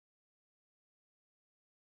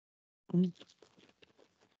And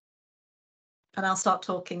I'll start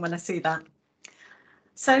talking when I see that.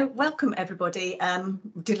 So welcome everybody.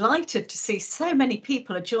 Delighted to see so many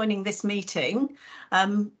people are joining this meeting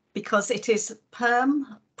because it is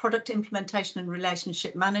PIRM, Product Implementation and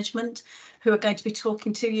Relationship Management, who are going to be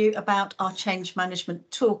talking to you about our change management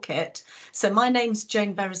toolkit. So my name's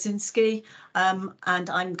Jane Berezynskyj, and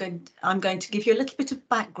I'm going to give you a little bit of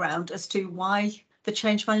background as to why the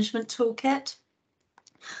change management toolkit.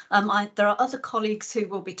 There are other colleagues who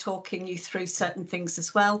will be talking you through certain things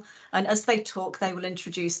as well, and as they talk, they will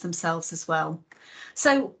introduce themselves as well.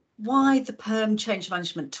 So why the PIRM Change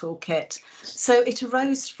Management Toolkit? So it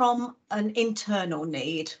arose from an internal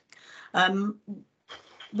need.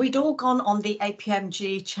 We'd all gone on the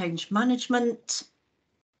APMG Change Management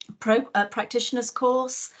practitioners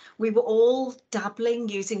course. We were all dabbling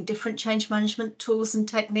using different change management tools and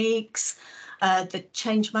techniques. The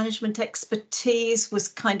change management expertise was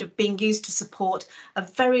kind of being used to support a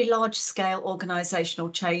very large scale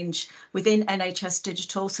organisational change within NHS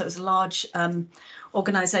Digital. So it was a large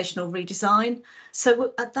organisational redesign.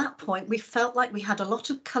 So at that point, we felt like we had a lot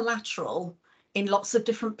of collateral in lots of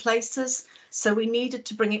different places. So we needed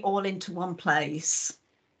to bring it all into one place.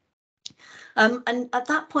 And at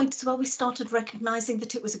that point as well, we started recognising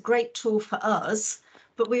that it was a great tool for us,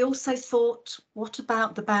 but we also thought, what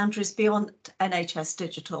about the boundaries beyond NHS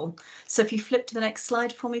Digital? So if you flip to the next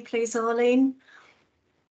slide for me, please, Arlene.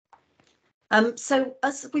 So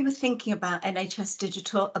as we were thinking about NHS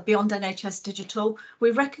Digital, beyond NHS Digital,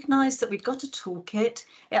 we recognised that we'd got a toolkit.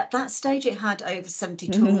 At that stage, it had over 70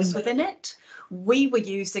 tools within it. We were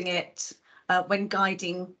using it when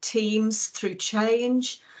guiding teams through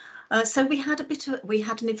change. So we had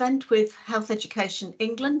an event with Health Education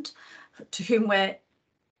England, to whom we're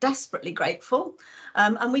desperately grateful,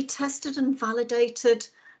 and we tested and validated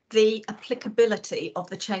the applicability of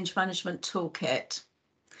the change management toolkit.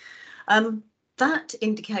 That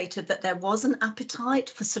indicated that there was an appetite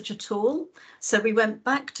for such a tool. So we went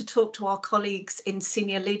back to talk to our colleagues in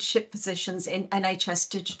senior leadership positions in NHS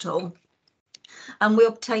Digital, and we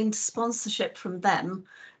obtained sponsorship from them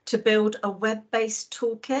to build a web-based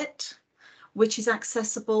toolkit, which is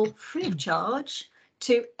accessible free of charge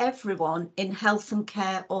to everyone in health and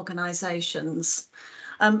care organisations.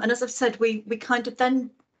 And as I've said, we kind of then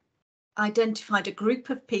identified a group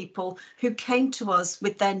of people who came to us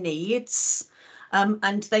with their needs,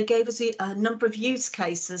 and they gave us a number of use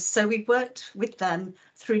cases. So we worked with them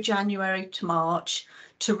through January to March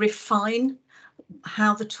to refine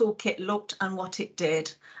how the toolkit looked and what it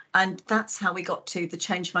did. And that's how we got to the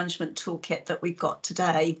change management toolkit that we've got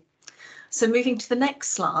today. So moving to the next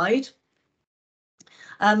slide.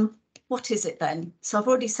 What is it then? So I've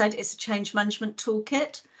already said it's a change management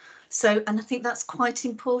toolkit. So, and I think that's quite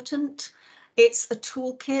important. It's a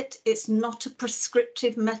toolkit. It's not a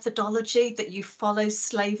prescriptive methodology that you follow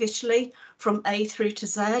slavishly from A through to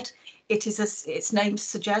Z. It is, its name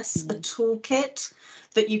suggests, a toolkit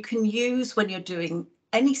that you can use when you're doing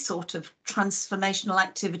any sort of transformational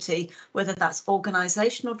activity, whether that's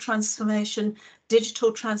organisational transformation,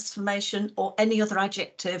 digital transformation, or any other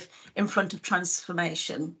adjective in front of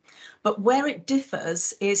transformation. But where it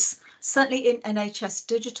differs is certainly in NHS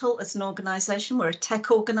Digital as an organisation. We're a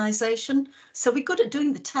tech organisation, so we're good at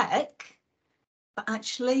doing the tech, but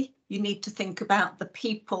actually you need to think about the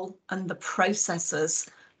people and the processes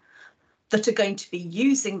that are going to be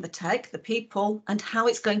using the tech, the people, and how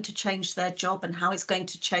it's going to change their job and how it's going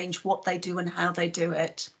to change what they do and how they do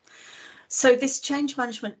it. So this change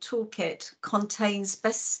management toolkit contains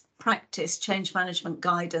best practice change management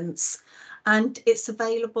guidance, and it's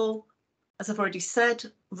available, as I've already said,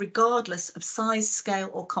 regardless of size, scale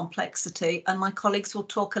or complexity. And my colleagues will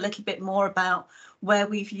talk a little bit more about where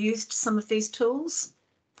we've used some of these tools.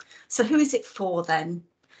 So who is it for then?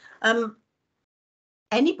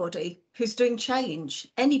 Anybody who's doing change,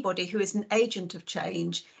 anybody who is an agent of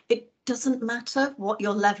change. It doesn't matter what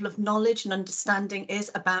your level of knowledge and understanding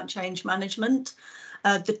is about change management.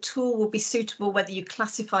 The tool will be suitable whether you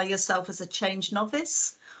classify yourself as a change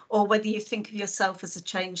novice or whether you think of yourself as a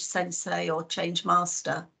change sensei or change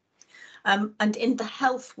master. And in the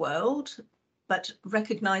health world, but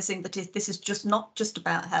recognising that this is just not just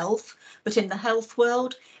about health, but in the health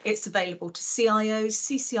world, it's available to CIOs,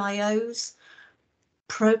 CCIOs,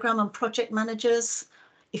 program and project managers.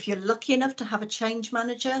 If you're lucky enough to have a change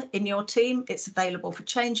manager in your team, it's available for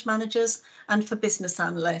change managers and for business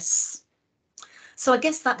analysts. So I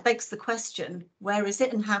guess that begs the question, where is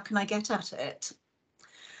it and how can I get at it?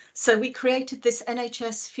 So we created this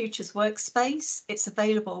NHS Futures Workspace. It's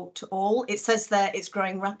available to all. It says there it's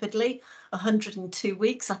growing rapidly, 102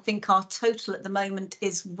 weeks. I think our total at the moment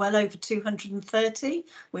is well over 230.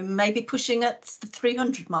 We may be pushing at the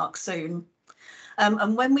 300 mark soon.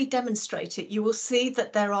 And when we demonstrate it, you will see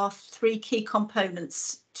that there are 3 key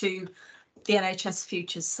components to the NHS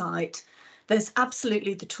Futures site. There's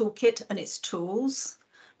absolutely the toolkit and its tools,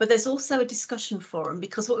 but there's also a discussion forum,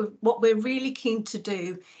 because what we're really keen to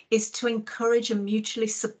do is to encourage a mutually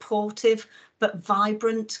supportive but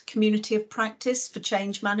vibrant community of practice for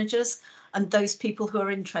change managers and those people who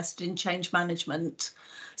are interested in change management.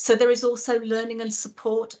 So there is also learning and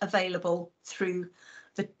support available through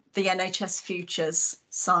the NHS Futures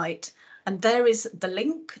site. And there is the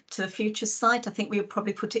link to the Futures site. I think we'll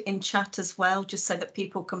probably put it in chat as well, just so that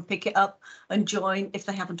people can pick it up and join if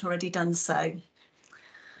they haven't already done so.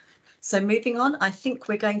 So moving on, I think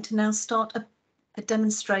we're going to now start a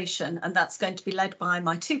demonstration, and that's going to be led by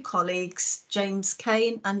my 2 colleagues,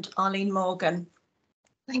 Kane and Arlene Morgan.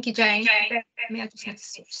 Thank you, Jane. I just need to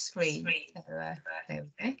switch screen. There we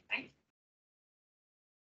go.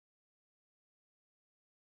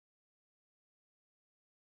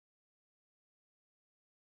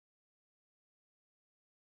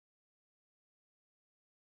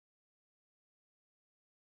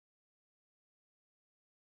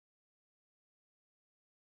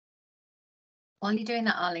 While you're doing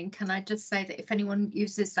that, Arlene, can I just say that if anyone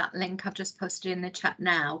uses that link I've just posted in the chat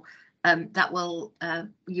now, that will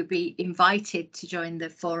you'll be invited to join the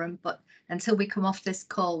forum, but until we come off this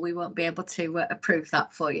call we won't be able to approve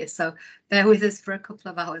that for you, so bear with us for a couple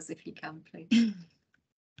of hours if you can, please.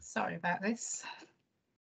 Sorry about this.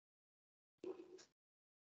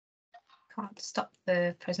 Can't stop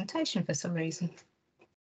the presentation for some reason.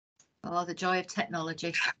 Oh, the joy of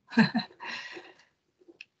technology.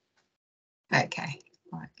 Okay,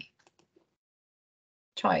 right.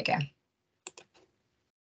 Try again.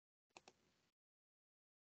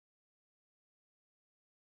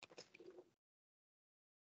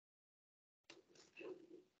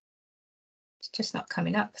 It's just not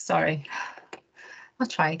coming up, sorry. I'll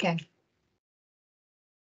try again.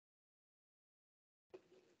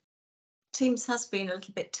 Teams has been a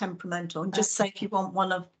little bit temperamental, and just say if you want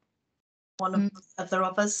one of the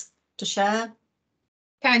others to share.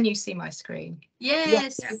 Can you see my screen?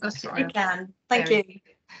 Yes, we've got it. You can. Thank you.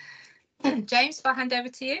 James, if I hand over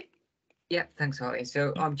to you. Yeah, thanks, Arlene.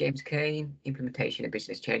 So I'm James Kane, Implementation and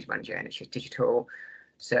Business Change Manager at NHS Digital.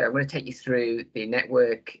 So I'm going to take you through the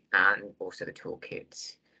network and also the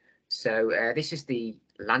toolkit. So this is the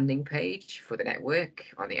landing page for the network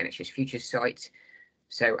on the NHS Futures site.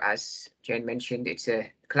 So as Jane mentioned, it's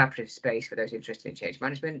a collaborative space for those interested in change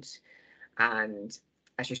management. And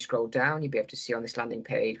as you scroll down, you'll be able to see on this landing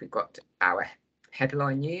page, we've got our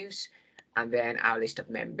headline news and then our list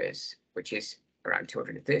of members, which is around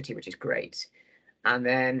 230, which is great. And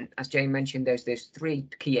then, as Jane mentioned, there's 3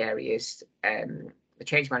 key areas, the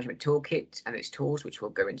change management toolkit and its tools, which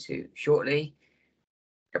we'll go into shortly.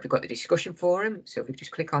 We've got the discussion forum, so if we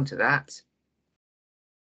just click onto that.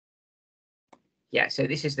 Yeah, so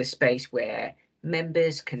this is the space where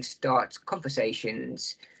members can start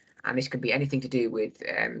conversations, and this can be anything to do with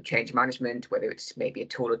change management, whether it's maybe a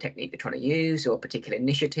tool or technique they're trying to use or a particular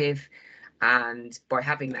initiative. And by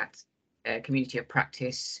having that community of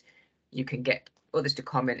practice, you can get others to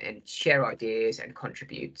comment and share ideas and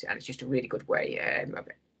contribute, and it's just a really good way of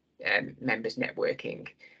members networking.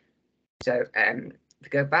 So if we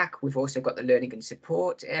go back, we've also got the learning and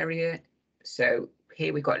support area. So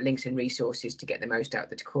here we've got links and resources to get the most out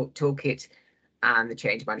of the toolkit and the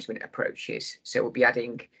change management approaches. So we'll be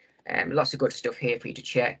adding lots of good stuff here for you to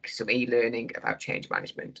check, some e-learning about change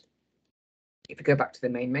management. If we go back to the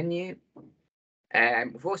main menu,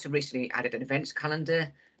 we've also recently added an events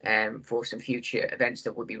calendar for some future events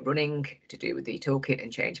that we'll be running to do with the toolkit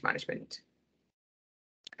and change management.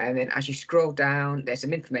 And then as you scroll down, there's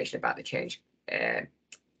some information about the change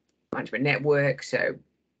management network. So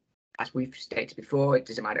as we've stated before, it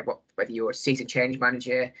doesn't matter whether you're a seasoned change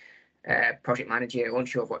manager, project manager,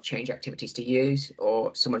 unsure of what change activities to use,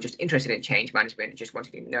 or someone just interested in change management and just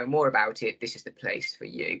wanting to know more about it, this is the place for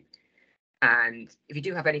you. And if you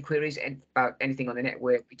do have any queries about anything on the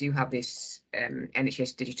network, we do have this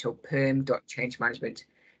NHS Digital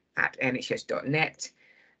PIRM.changemanagement@nhs.net.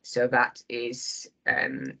 So that is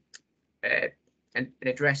an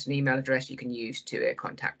address, an email address you can use to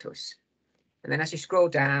contact us. And then as you scroll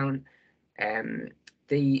down,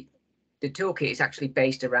 the toolkit is actually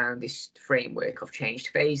based around this framework of changed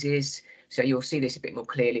phases. So you'll see this a bit more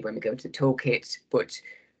clearly when we go into the toolkit, but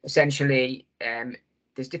essentially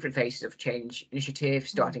there's different phases of change initiative,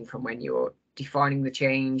 starting from when you're defining the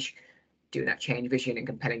change, doing that change vision and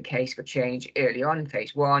compelling case for change early on in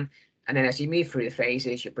phase 1. And then as you move through the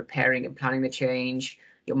phases, you're preparing and planning the change,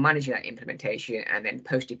 you're managing that implementation, and then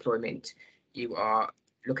post-deployment, you are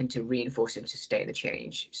looking to reinforce and sustain the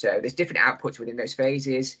change. So there's different outputs within those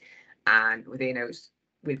phases, and within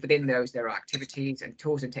those there are activities and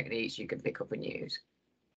tools and techniques you can pick up and use.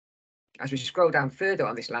 As we scroll down further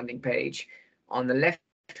on this landing page, on the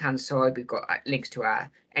left-hand side, we've got links to our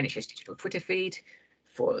NHS Digital Twitter feed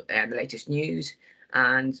for the latest news.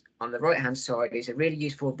 And on the right-hand side is a really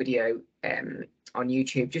useful video on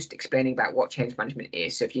YouTube just explaining about what change management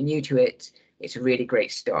is. So if you're new to it, it's a really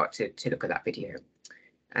great start to look at that video.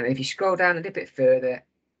 And if you scroll down a little bit further,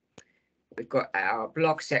 we've got our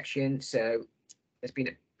blog section. So there's been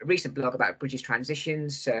a recent blog about British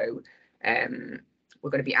transitions. So we're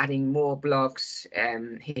going to be adding more blogs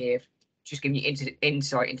here, just giving you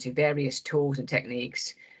insight into various tools and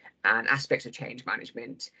techniques and aspects of change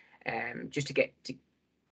management, just to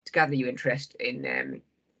gather your interest in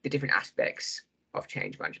the different aspects of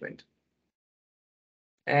change management.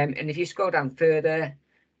 And if you scroll down further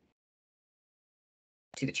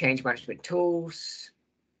to the change management tools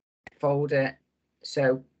folder,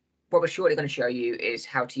 so what we're shortly going to show you is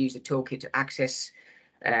how to use the toolkit to access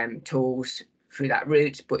tools through that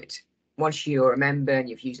route. But once you're a member and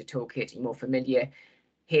you've used the toolkit, you're more familiar,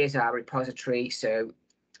 here's our repository. So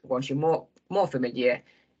once you're more familiar,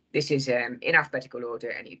 this is in alphabetical order,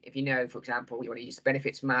 and if you know, for example, you want to use the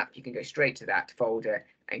benefits map, you can go straight to that folder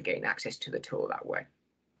and gain access to the tool that way.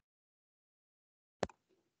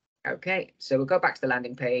 Okay, so we'll go back to the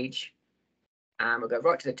landing page and we'll go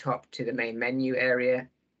right to the top to the main menu area,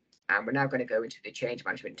 and we're now going to go into the change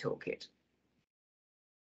management toolkit.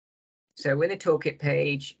 So we're in the toolkit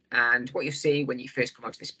page, and what you'll see when you first come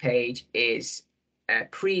onto this page is a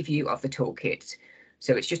preview of the toolkit.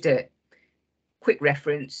 So it's just a quick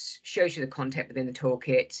reference, shows you the content within the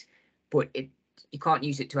toolkit, but you can't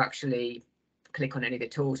use it to actually click on any of the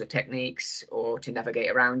tools or techniques or to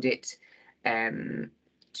navigate around it.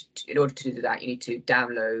 In order to do that, you need to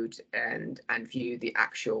download and view the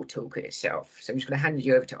actual toolkit itself. So I'm just going to hand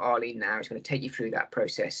you over to Arlene now. Who's going to take you through that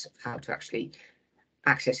process of how to actually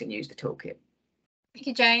access and use the toolkit. Thank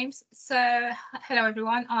you, James. So hello,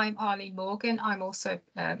 everyone. I'm Arlene Morgan. I'm also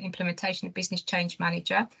Implementation and Business Change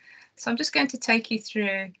Manager. So I'm just going to take you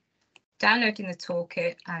through downloading the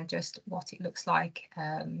toolkit and just what it looks like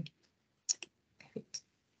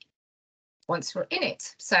once we're in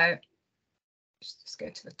it. So just go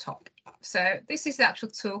to the top. So this is the actual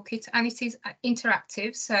toolkit, and it is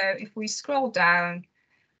interactive. So if we scroll down,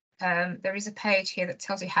 there is a page here that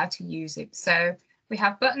tells you how to use it. So we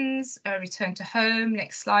have buttons, return to home,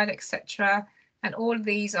 next slide, etc. And all of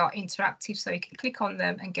these are interactive, so you can click on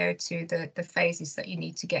them and go to the phases that you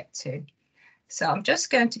need to get to. So I'm just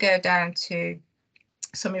going to go down to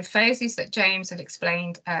some of the phases that James had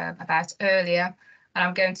explained about earlier. And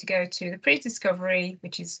I'm going to go to the pre-discovery,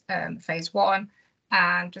 which is phase 1,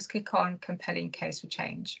 and just click on compelling case for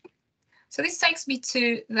change. So this takes me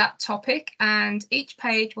to that topic, and each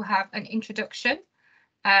page will have an introduction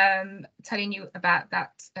telling you about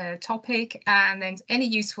that topic, and then any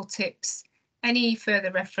useful tips, any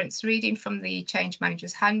further reference reading from the Change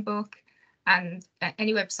Manager's Handbook, and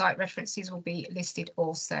any website references will be listed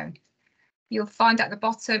also. You'll find at the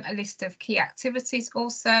bottom a list of key activities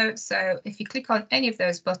also. So if you click on any of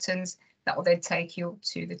those buttons, that will then take you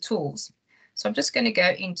to the tools. So I'm just going to go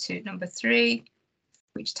into number 3,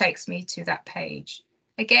 which takes me to that page.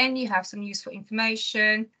 Again, you have some useful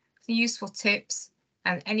information, some useful tips,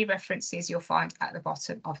 and any references you'll find at the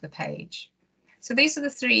bottom of the page. So these are the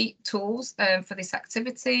 3 tools for this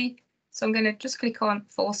activity. So I'm going to just click on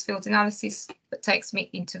force field analysis. That takes me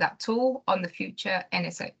into that tool on the future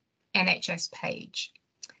NHS page.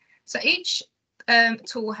 So each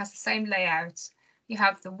tool has the same layout. You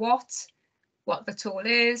have the what the tool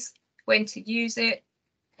is, when to use it,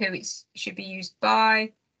 who it should be used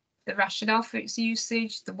by, the rationale for its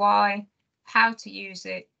usage, the why, how to use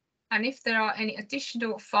it, and if there are any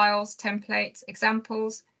additional files, templates,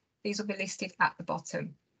 examples, these will be listed at the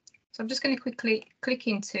bottom. So I'm just going to quickly click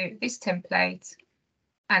into this template,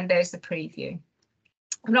 and there's the preview.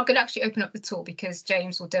 I'm not going to actually open up the tool because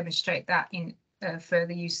James will demonstrate that in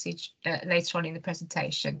further usage later on in the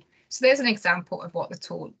presentation. So there's an example of what the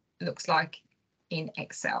tool looks like in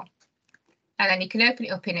Excel. And then you can open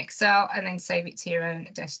it up in Excel and then save it to your own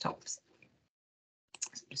desktops.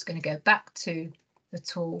 So I'm just going to go back to the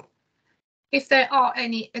tool. If there are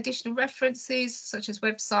any additional references, such as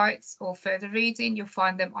websites or further reading, you'll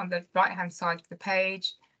find them on the right-hand side of the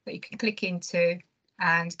page that you can click into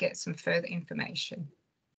and get some further information.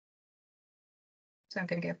 So I'm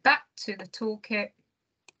going to go back to the toolkit,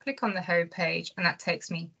 click on the home page, and that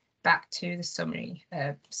takes me back to the summary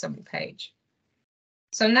page.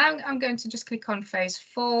 So now I'm going to just click on phase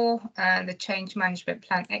 4 and the change management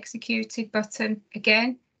plan executed button.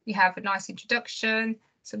 Again, you have a nice introduction,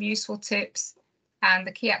 some useful tips, and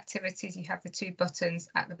the key activities. You have the 2 buttons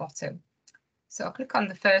at the bottom. So I'll click on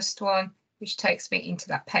the first one, which takes me into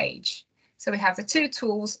that page. So we have the 2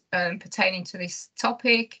 tools pertaining to this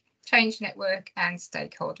topic, change network and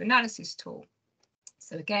stakeholder analysis tool.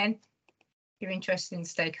 So again, if you're interested in the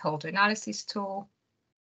stakeholder analysis tool,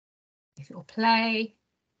 if you'll play,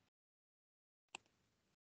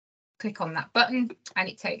 click on that button and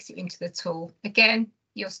it takes you into the tool. Again,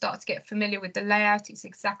 you'll start to get familiar with the layout. It's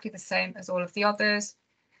exactly the same as all of the others.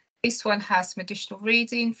 This one has some additional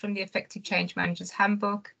reading from the Effective Change Manager's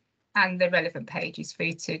Handbook and the relevant pages for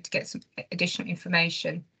you to get some additional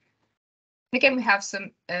information. Again, we have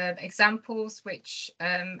some examples which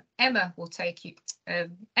Emma will take you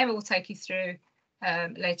through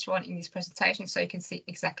later on in this presentation, so you can see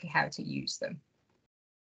exactly how to use them.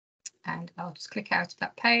 And I'll just click out of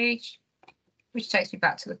that page, which takes me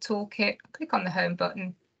back to the toolkit. Click on the home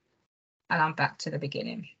button and I'm back to the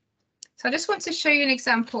beginning. So I just want to show you an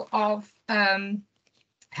example of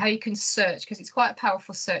how you can search, because it's quite a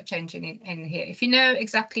powerful search engine in here. If you know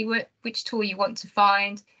exactly which tool you want to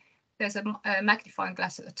find, there's a magnifying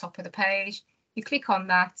glass at the top of the page. You click on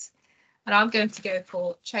that, and I'm going to go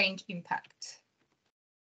for change impact.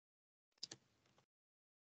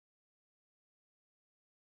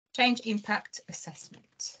 Change impact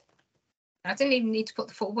assessment. I didn't even need to put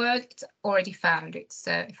the full word, it's already found it.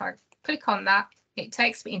 So if I click on that, it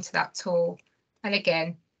takes me into that tool. And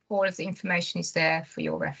again, all of the information is there for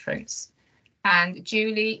your reference. And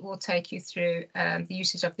Jooli will take you through the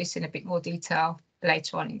usage of this in a bit more detail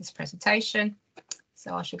later on in this presentation.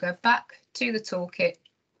 So I shall go back to the toolkit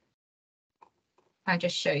and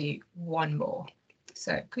just show you one more.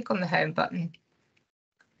 So click on the home button.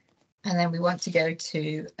 And then we want to go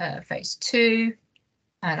to phase 2.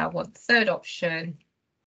 And I want the third option.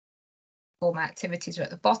 All my activities are at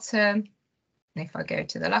the bottom. And if I go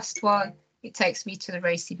to the last one, it takes me to the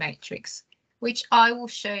RACI matrix, which I will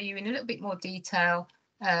show you in a little bit more detail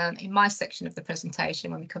in my section of the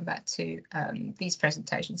presentation when we come back to these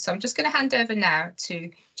presentations. So I'm just going to hand over now to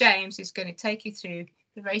James, who's going to take you through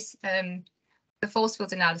the force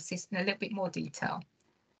field analysis in a little bit more detail.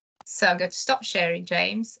 So I'm going to stop sharing,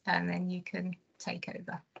 James, and then you can take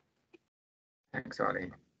over. Thanks,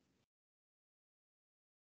 Arlene.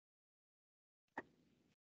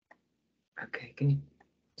 Okay, can you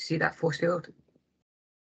see that force field?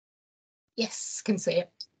 Yes, can see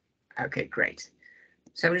it. Okay, great.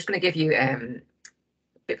 So I'm just going to give you a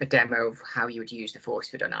bit of a demo of how you would use the force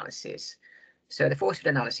field analysis. So the force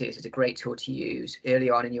field analysis is a great tool to use early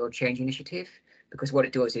on in your change initiative, because what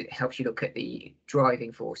it does, it helps you look at the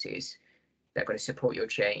driving forces that are going to support your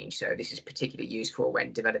change. So this is particularly useful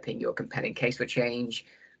when developing your compelling case for change.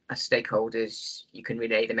 As stakeholders, you can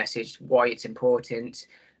relay the message why it's important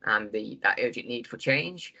and that urgent need for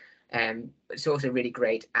change. But it's also really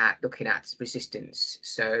great at looking at resistance.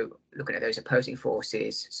 So looking at those opposing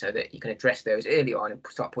forces so that you can address those early on and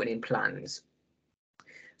start putting in plans.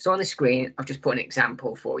 So on the screen, I've just put an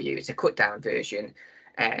example for you. It's a cut down version.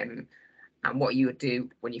 And what you would do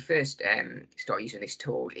when you first start using this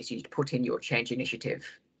tool is you put in your change initiative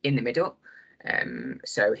in the middle.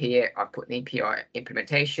 So here I've put an API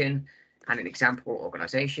implementation and an example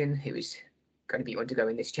organization who is going to be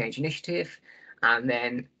undergoing this change initiative. And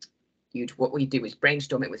then what we do is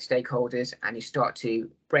brainstorm it with stakeholders, and you start to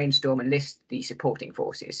brainstorm and list the supporting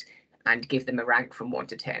forces and give them a rank from 1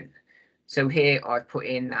 to 10. So here I've put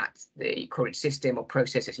in that the current system or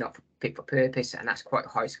process is not fit for purpose, and that's quite a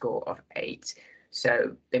high score of 8.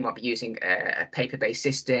 So they might be using a paper-based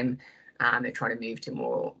system, and they're trying to move to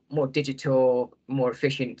more digital, more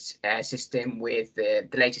efficient system with the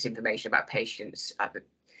latest information about patients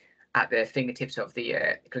at the fingertips of the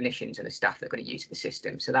clinicians and the staff that are going to use the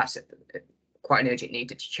system. So that's quite an urgent need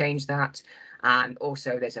to change that. And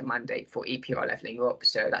also there's a mandate for EPI leveling up.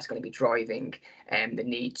 So that's going to be driving the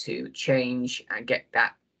need to change and get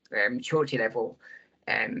that maturity level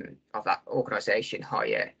of that organisation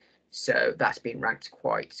higher. So that's been ranked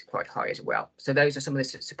quite high as well. So those are some of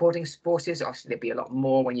the supporting forces. Obviously, there'll be a lot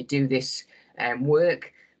more when you do this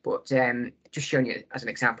work, but just showing you as an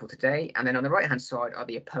example today. And then on the right hand side are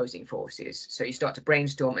the opposing forces. So you start to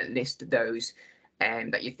brainstorm and list those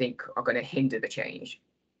that you think are going to hinder the change.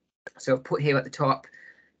 So I've put here at the top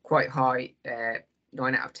quite high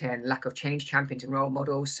 9 out of 10, lack of change champions and role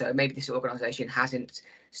models. So maybe this organisation hasn't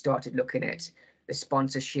started looking at the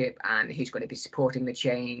sponsorship and who's going to be supporting the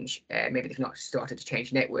change. Maybe they've not started to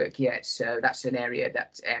change network yet. So that's an area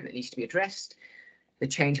that needs to be addressed. The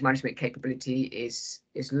change management capability is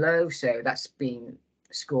low. So that's been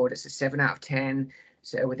scored as a 7 out of 10.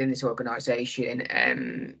 So within this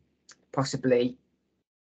organisation, possibly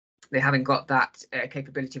they haven't got that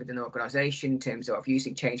capability within the organisation in terms of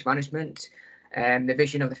using change management. The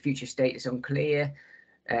vision of the future state is unclear.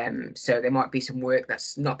 So there might be some work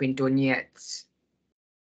that's not been done yet.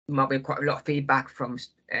 Might be quite a lot of feedback from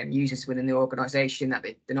users within the organisation that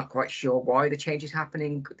they're not quite sure why the change is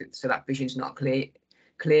happening. So that vision's not clear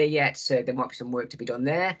yet. So there might be some work to be done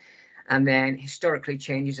there. And then historically,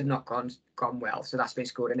 changes have not gone well. So that's been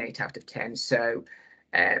scored an 8 out of 10. So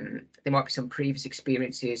there might be some previous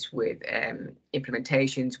experiences with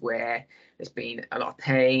implementations where there's been a lot of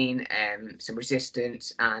pain, some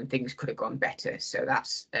resistance, and things could have gone better. So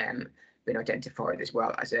that's been identified as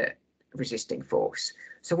well as a resisting force.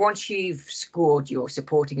 So once you've scored your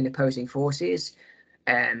supporting and opposing forces,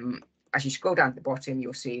 as you scroll down to the bottom,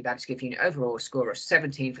 you'll see that it's giving you an overall score of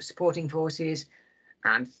 17 for supporting forces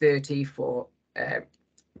and 30 for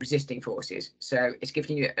resisting forces. So it's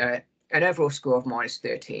giving you an overall score of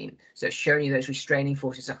 -13. So it's showing you those restraining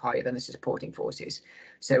forces are higher than the supporting forces.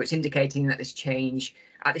 So it's indicating that this change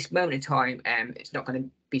at this moment in time, it's not going to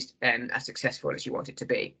be as successful as you want it to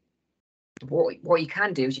be. What you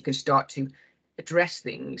can do is you can start to address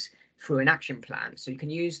things through an action plan. So you can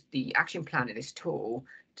use the action plan in this tool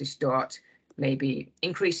to start maybe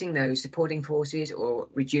increasing those supporting forces or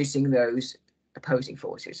reducing those opposing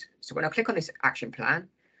forces. So when I click on this action plan,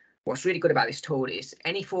 what's really good about this tool is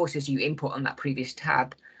any forces you input on that previous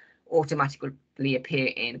tab automatically appear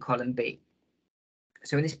in column B.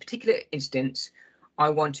 So in this particular instance, I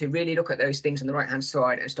want to really look at those things on the right hand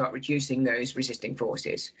side and start reducing those resisting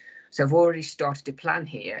forces. So I've already started to plan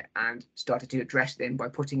here and started to address them by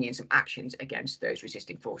putting in some actions against those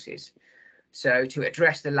resisting forces. So to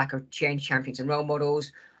address the lack of change champions and role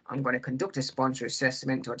models, I'm going to conduct a sponsor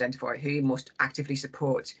assessment to identify who must actively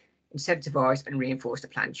support, incentivize and reinforce the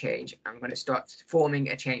planned change. I'm going to start forming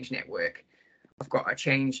a change network. I've got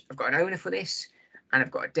an owner for this, and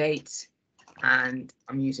I've got a date, and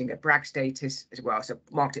I'm using a brag status as well. So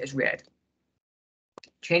I've marked it as red.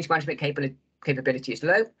 Change management capability is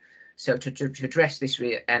low. So to address this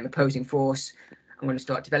opposing force, I'm going to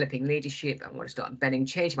start developing leadership. I'm going to start embedding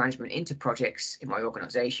change management into projects in my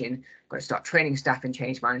organisation. I'm going to start training staff in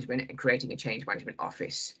change management and creating a change management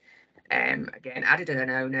office. Again, added an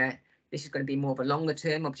owner. This is going to be more of a longer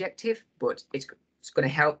term objective, but it's going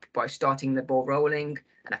to help by starting the ball rolling,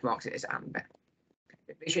 and I've marked it as amber.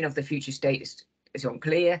 The vision of the future state is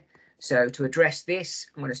unclear. So to address this,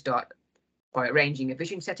 I'm going to start by arranging a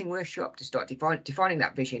vision setting workshop to start defining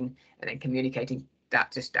that vision and then communicating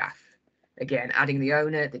that to staff. Again, adding the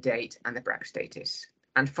owner, the date, and the brag status.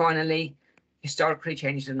 And finally, historically,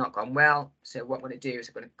 changes have not gone well. So what I'm going to do is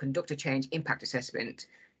I'm going to conduct a change impact assessment.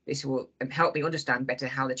 This will help me understand better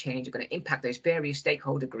how the change are going to impact those various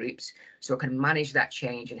stakeholder groups, so I can manage that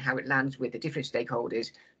change and how it lands with the different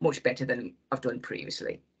stakeholders much better than I've done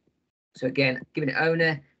previously. So again, giving an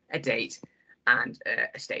owner, a date, and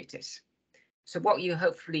a status. So what you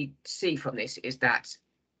hopefully see from this is that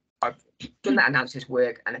I've done that analysis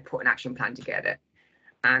work and I put an action plan together.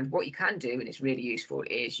 And what you can do, and it's really useful,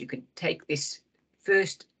 is you can take this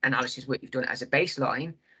first analysis work you've done as a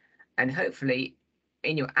baseline, and hopefully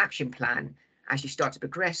in your action plan, as you start to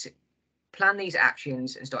progress, plan these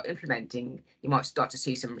actions and start implementing, you might start to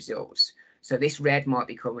see some results. So this red might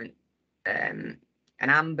become an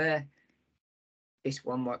amber, this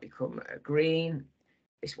one might become a green,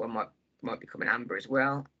 this one might become an amber as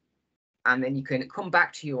well. And then you can come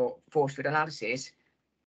back to your force field analysis,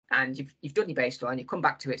 and you've done your baseline, you come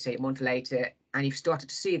back to it, say a month later, and you've started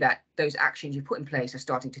to see that those actions you put in place are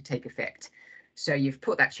starting to take effect. So you've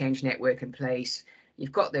put that change network in place,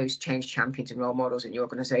 you've got those change champions and role models in your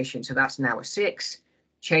organisation, so that's now a 6.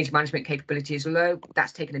 Change management capability is low,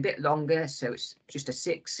 that's taken a bit longer, so it's just a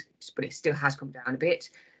 6, but it still has come down a bit.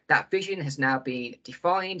 That vision has now been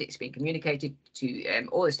defined, it's been communicated to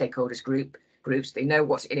all the stakeholders groups, they know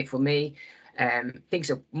what's in it for me.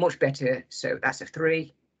 Things are much better, so that's a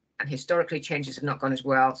 3. And historically, changes have not gone as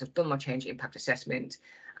well, so I've done my change impact assessment,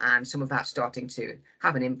 and some of that's starting to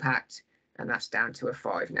have an impact, and that's down to a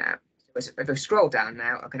 5 now. So if I scroll down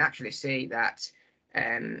now, I can actually see that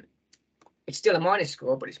it's still a minus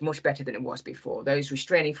score, but it's much better than it was before. Those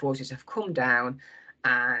restraining forces have come down,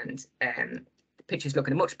 and the picture's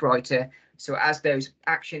looking much brighter. So as those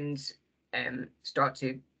actions start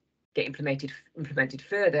to get implemented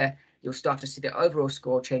further, you'll start to see the overall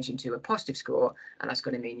score change into a positive score, and that's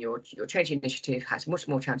going to mean your change initiative has much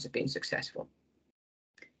more chance of being successful.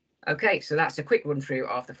 Okay, so that's a quick run through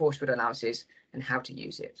of the force field analysis and how to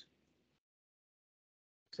use it.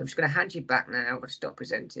 So I'm just going to hand you back now. I'll stop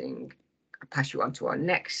presenting. I'll pass you on to our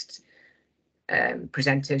next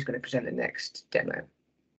presenter who's going to present the next demo.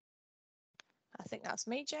 I think that's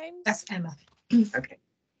me, James. That's Emma. Okay.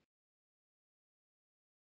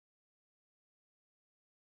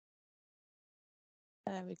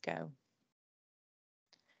 There we go.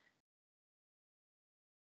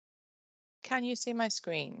 Can you see my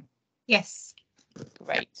screen? Yes.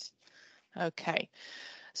 Great. Okay.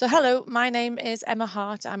 So hello, my name is Emma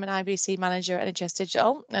Hart. I'm an IBC manager at NHS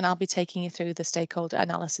Digital, and I'll be taking you through the stakeholder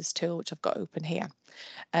analysis tool, which I've got open here.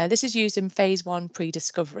 This is used in phase 1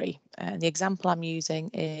 pre-discovery, and the example I'm using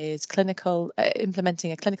is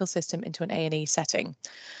implementing a clinical system into an A&E setting.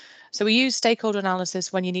 So we use stakeholder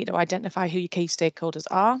analysis when you need to identify who your key stakeholders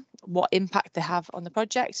are, what impact they have on the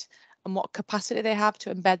project, and what capacity they have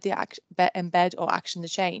to embed or action the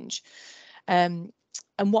change.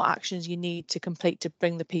 And what actions you need to complete to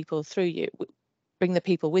bring the people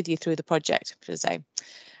with you through the project, I should say.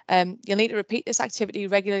 You'll need to repeat this activity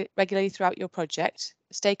regularly throughout your project.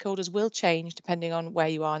 Stakeholders will change depending on where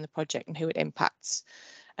you are in the project and who it impacts.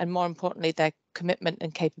 And more importantly, their commitment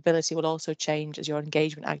and capability will also change as your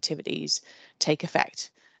engagement activities take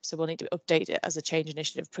effect. So we'll need to update it as the change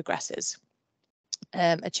initiative progresses.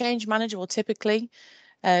 A change manager will typically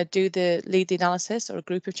lead the analysis, or a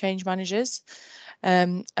group of change managers.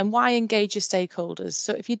 And why engage your stakeholders?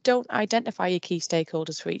 So if you don't identify your key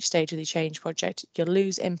stakeholders for each stage of the change project, you'll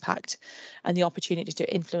lose impact and the opportunity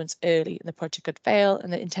to influence early, and the project could fail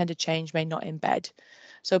and the intended change may not embed.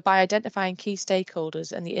 So by identifying key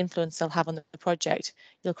stakeholders and the influence they'll have on the project,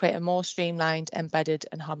 you'll create a more streamlined, embedded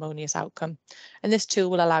and harmonious outcome. And this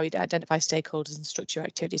tool will allow you to identify stakeholders and structure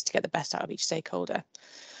activities to get the best out of each stakeholder.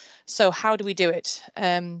 So how do we do it?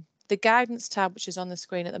 The guidance tab, which is on the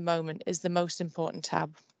screen at the moment, is the most important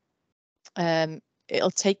tab.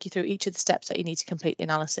 It'll take you through each of the steps that you need to complete the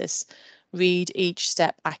analysis. Read each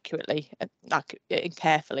step accurately and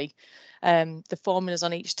carefully. The formulas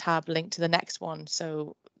on each tab link to the next one,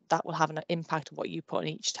 so that will have an impact of what you put on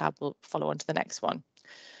each tab will follow on to the next one.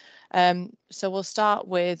 So we'll start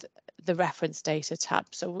with the reference data tab.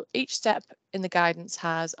 So each step in the guidance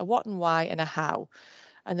has a what and why and a how.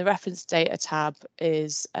 And the reference data tab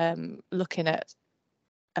is looking at,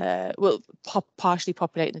 partially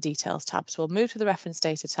populating the details tab. So we'll move to the reference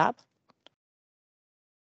data tab.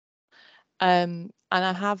 And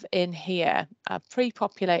I have in here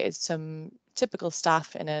pre-populated some typical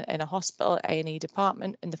staff in a hospital A&E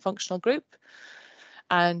department in the functional group.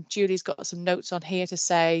 And Julie's got some notes on here to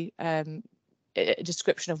say a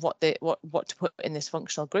description of what to put in this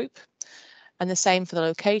functional group. And the same for the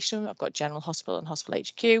location. I've got General Hospital and Hospital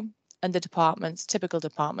HQ, and the departments, typical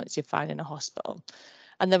departments you find in a hospital,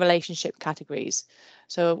 and the relationship categories.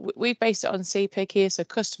 So we've based it on CPIC here, so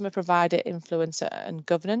customer, provider, influencer, and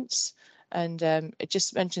governance. And it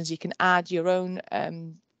just mentions you can add your own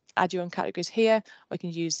categories here, or you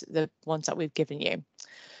can use the ones that we've given you.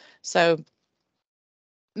 So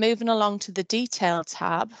moving along to the detail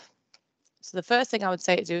tab. So the first thing I would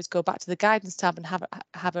say to do is go back to the guidance tab and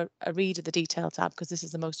have a read of the detail tab, because this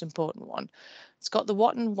is the most important one. It's got the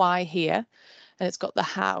what and why here, and it's got the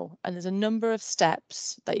how, and there's a number of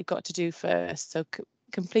steps that you've got to do first. So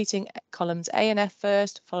completing columns A and F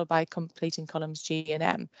first, followed by completing columns G and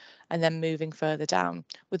M, and then moving further down.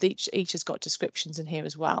 With each has got descriptions in here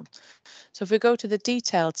as well. So if we go to the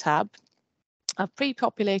detail tab, I've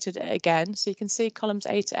pre-populated it again, so you can see columns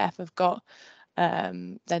A to F have got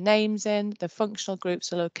their names in, the functional groups,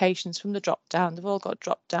 the locations from the drop down. They've all got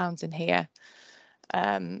drop downs in here,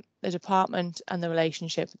 the department and the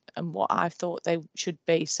relationship and what I thought they should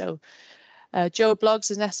be. So Joe Bloggs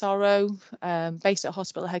is an SRO based at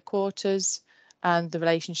hospital headquarters, and the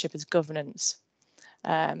relationship is governance.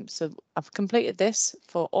 So I've completed this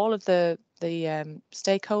for all of the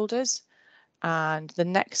stakeholders, and the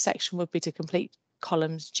next section would be to complete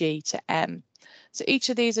columns G to M. So each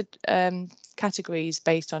of these are categories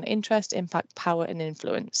based on interest, impact, power and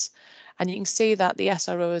influence. And you can see that the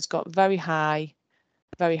SRO has got very high,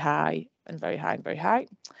 very high and very high and very high.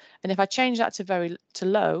 And if I change that to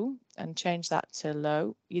low and change that to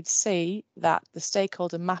low, you'd see that the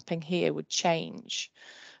stakeholder mapping here would change.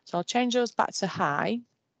 So I'll change those back to high,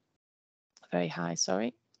 very high,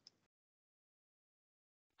 sorry.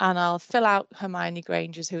 And I'll fill out Hermione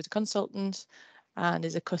Granger's, who's a consultant and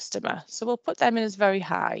is a customer. So we'll put them in as very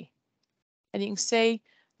high. And you can see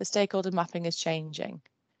the stakeholder mapping is changing.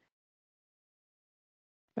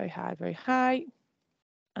 very high,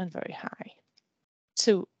 and very high.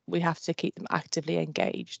 So we have to keep them actively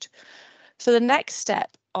engaged. So the next step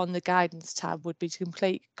on the guidance tab would be to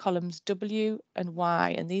complete columns W and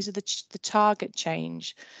Y, and these are the target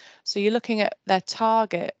change. So you're looking at their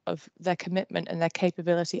target of their commitment and their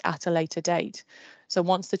capability at a later date. So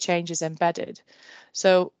once the change is embedded.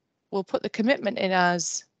 So we'll put the commitment in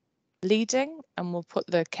as leading, and we'll put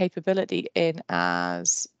the capability in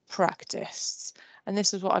as practice. And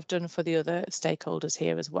this is what I've done for the other stakeholders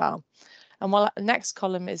here as well. And while the next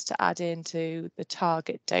column is to add into the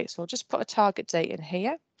target date. So I'll just put a target date in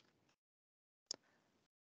here.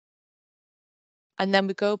 And then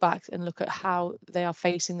we go back and look at how they are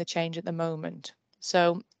facing the change at the moment.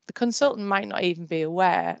 So the consultant might not even be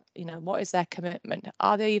aware, you know, what is their commitment?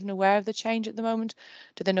 Are they even aware of the change at the moment?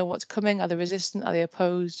 Do they know what's coming? Are they resistant? Are they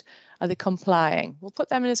opposed? Are they complying? We'll put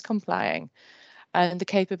them in as complying. And the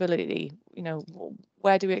capability, you know,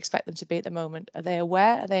 where do we expect them to be at the moment? Are they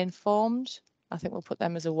aware? Are they informed? I think we'll put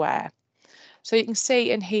them as aware. So you can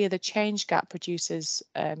see in here the change gap produces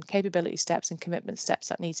capability steps and commitment steps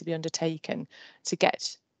that need to be undertaken to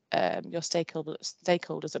get your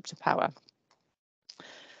stakeholders up to power.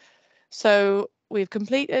 So we've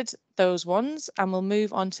completed those ones, and we'll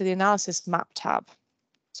move on to the analysis map tab.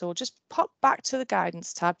 So we'll just pop back to the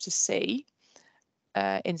guidance tab to see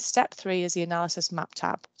in step 3 is the analysis map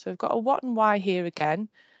tab. So we've got a what and why here again,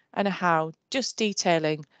 and a how, just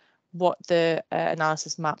detailing what the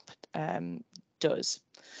analysis map does.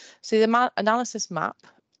 So the analysis map,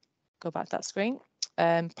 go back to that screen,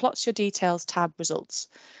 plots your details tab results.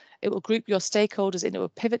 It will group your stakeholders into a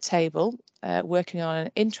pivot table working on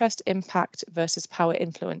an interest, impact versus power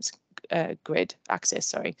influence grid axis.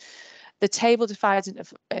 Sorry. The table divides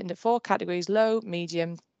into 4 categories: low,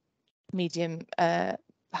 medium,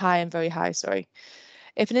 high, and very high. Sorry.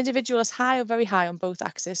 If an individual is high or very high on both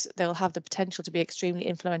axes, they'll have the potential to be extremely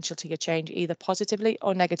influential to your change, either positively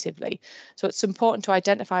or negatively. So it's important to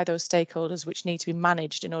identify those stakeholders which need to be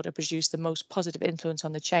managed in order to produce the most positive influence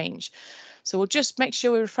on the change. So we'll just make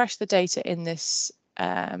sure we refresh the data in this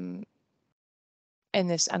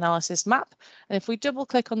analysis map. And if we double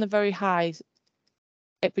click on the very high,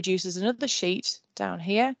 it produces another sheet down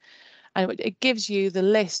here. And it gives you the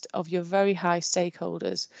list of your very high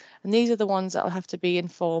stakeholders, and these are the ones that will have to be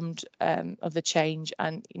informed of the change,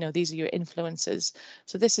 and you know, these are your influencers.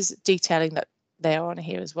 So this is detailing that they are on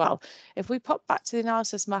here as well. If we pop back to the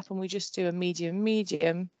analysis map and we just do a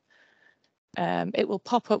medium, it will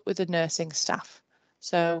pop up with the nursing staff.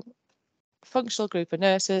 So functional group of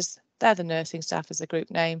nurses, they're the nursing staff as the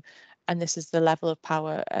group name, and this is the level of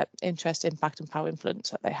power, interest, impact, and power influence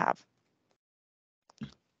that they have.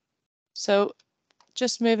 So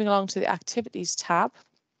just moving along to the activities tab.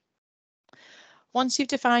 Once you've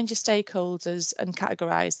defined your stakeholders and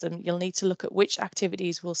categorized them, you'll need to look at which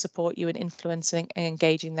activities will support you in influencing and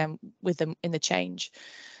engaging them in the change.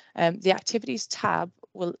 The activities tab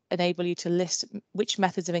will enable you to list which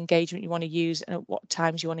methods of engagement you want to use and at what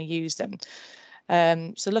times you want to use them.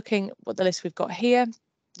 So looking at the list we've got here,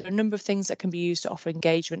 there are a number of things that can be used to offer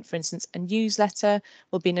engagement. For instance, a newsletter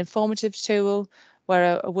will be an informative tool,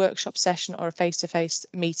 where a workshop session or a face-to-face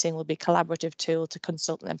meeting will be a collaborative tool to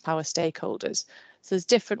consult and empower stakeholders. So there's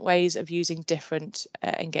different ways of using different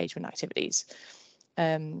engagement activities.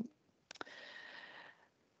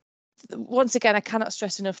 Once again, I cannot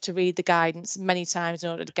stress enough to read the guidance many times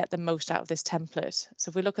in order to get the most out of this template. So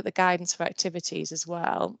if we look at the guidance for activities as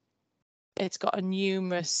well, it's got a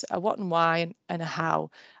what and why and a how,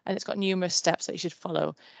 and it's got numerous steps that you should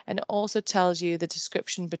follow. And it also tells you the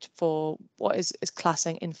description for what is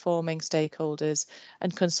classing informing stakeholders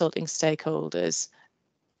and consulting stakeholders,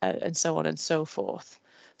 and so on and so forth.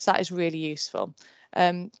 So that is really useful.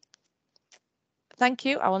 Thank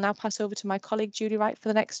you. I will now pass over to my colleague Jooli Wright for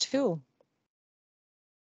the next tool.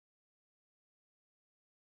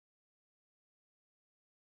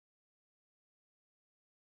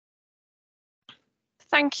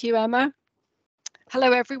 Thank you, Emma.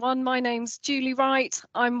 Hello, everyone. My name's Jooli Wright.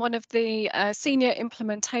 I'm one of the Senior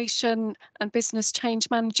Implementation and Business Change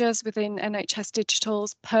Managers within NHS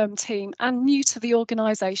Digital's PIRM team, and new to the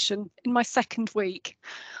organisation in my 2nd week.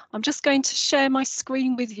 I'm just going to share my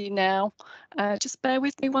screen with you now. Just bear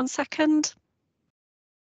with me 1 second.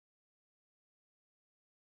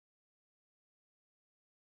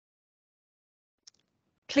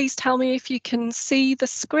 Please tell me if you can see the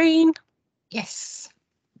screen. Yes.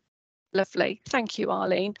 Lovely. Thank you,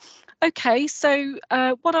 Arlene. Okay, so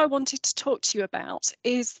what I wanted to talk to you about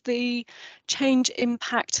is the change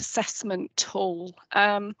impact assessment tool.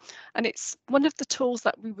 And it's one of the tools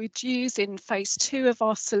that we would use in phase 2 of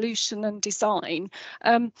our solution and design.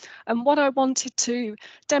 And what I wanted to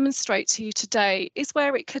demonstrate to you today is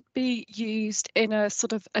where it could be used in a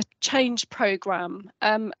sort of a change program.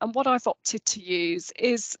 And what I've opted to use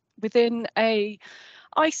is within a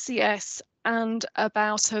ICS and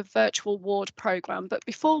about a virtual ward program. But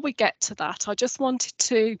before we get to that, I just wanted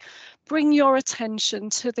to bring your attention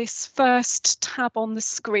to this first tab on the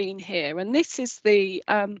screen here. And this is the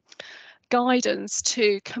guidance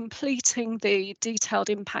to completing the detailed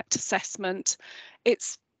impact assessment.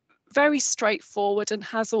 It's very straightforward and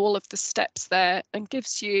has all of the steps there and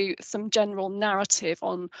gives you some general narrative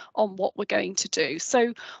on what we're going to do.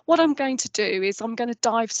 So what I'm going to do is I'm going to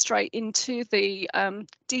dive straight into the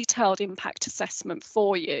detailed impact assessment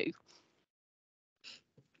for you.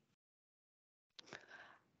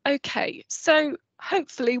 Okay, so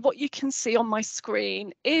hopefully what you can see on my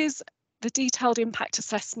screen is the detailed impact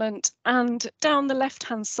assessment, and down the left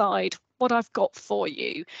hand side what I've got for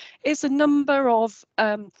you is a number of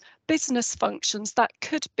business functions that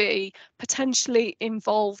could be potentially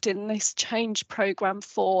involved in this change program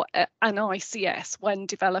for an ICS when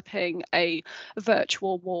developing a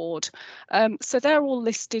virtual ward. So they're all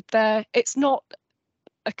listed there. It's not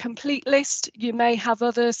a complete list. You may have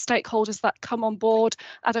other stakeholders that come on board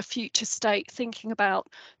at a future state, thinking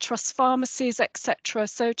about trust pharmacies, etc.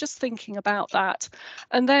 So just thinking about that.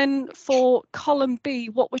 And then for column B,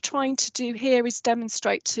 what we're trying to do here is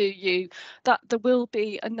demonstrate to you that there will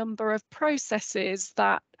be a number of processes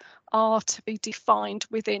that are to be defined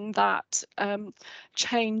within that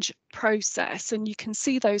change process, and you can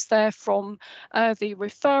see those there from the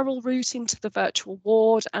referral route into the virtual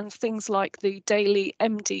ward and things like the daily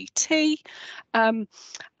MDT. And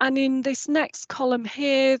in this next column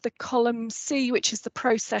here, the column C, which is the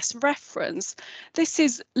process reference, this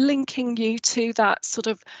is linking you to that sort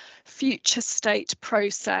of future state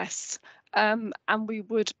process. And we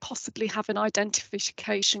would possibly have an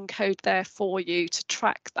identification code there for you to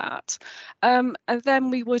track that. And then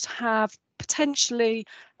we would have potentially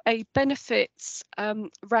a benefits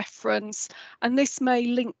reference, and this may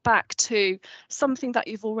link back to something that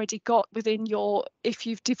you've already got within your, if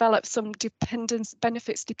you've developed some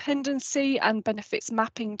benefits dependency and benefits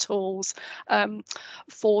mapping tools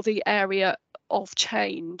for the area of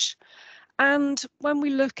change. And when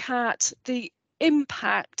we look at the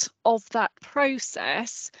impact of that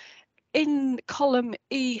process, in column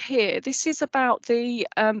E here, this is about the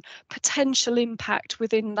potential impact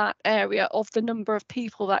within that area of the number of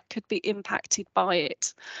people that could be impacted by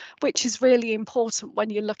it, which is really important when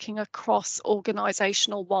you're looking across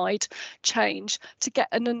organisational wide change to get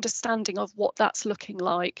an understanding of what that's looking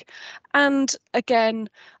like. And again,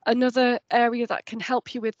 another area that can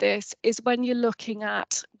help you with this is when you're looking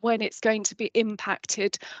at when it's going to be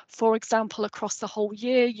impacted. For example, across the whole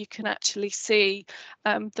year, you can actually see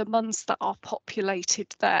the months that are populated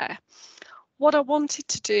there. What I wanted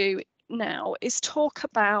to do now is talk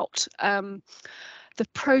about the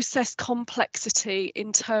process complexity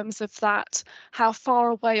in terms of that, how far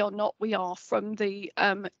away or not we are from the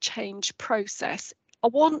change process. I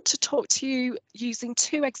want to talk to you using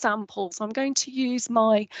two examples. I'm going to use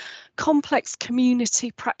my complex community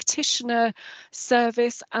practitioner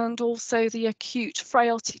service and also the acute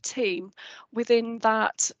frailty team within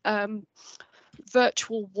that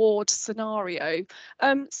virtual ward scenario.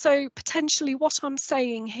 So potentially what I'm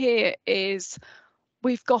saying here is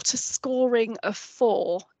we've got a scoring of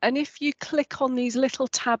 4, and if you click on these little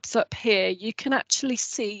tabs up here, you can actually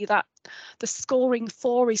see that the scoring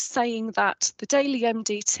 4 is saying that the daily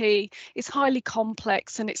MDT is highly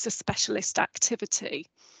complex and it's a specialist activity.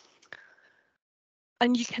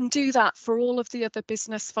 And you can do that for all of the other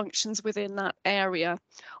business functions within that area.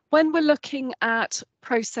 When we're looking at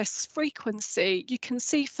process frequency, you can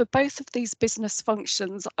see for both of these business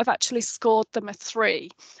functions, I've actually scored them a 3,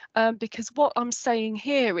 because what I'm saying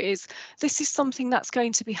here is this is something that's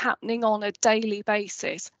going to be happening on a daily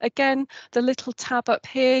basis. Again, the little tab up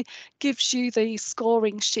here gives you the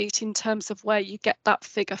scoring sheet in terms of where you get that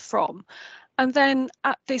figure from. And then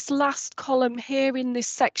at this last column here in this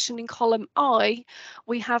section in column I,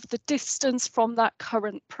 we have the distance from that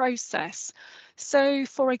current process. So,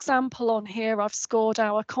 for example, on here, I've scored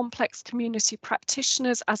our complex community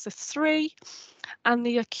practitioners as a 3 and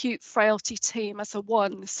the acute frailty team as a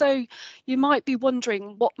 1. So you might be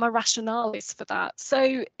wondering what my rationale is for that.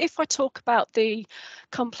 So if I talk about the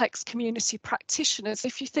complex community practitioners,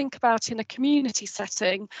 if you think about in a community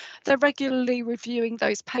setting, they're regularly reviewing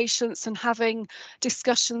those patients and having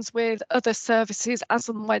discussions with other services as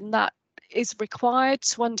and when that is required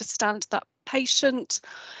to understand that patient.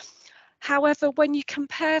 However, when you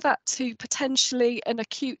compare that to potentially an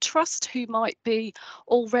acute trust who might be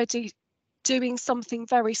already doing something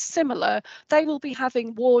very similar, they will be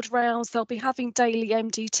having ward rounds, they'll be having daily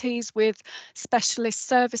MDTs with specialist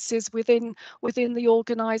services within the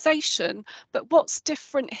organisation. But what's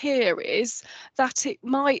different here is that it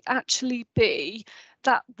might actually be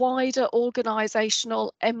that wider organisational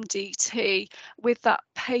MDT with that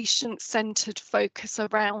patient-centred focus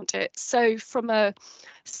around it. So from a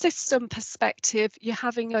system perspective, you're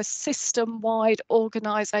having a system-wide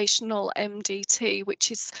organisational MDT, which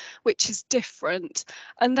is different.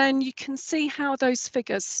 And then you can see how those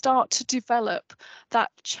figures start to develop that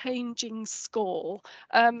changing score.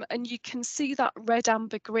 And you can see that red,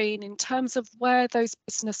 amber, green in terms of where those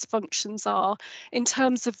business functions are, in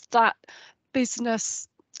terms of that business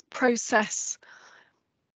process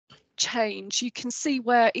change. You can see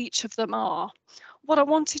where each of them are. What I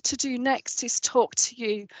wanted to do next is talk to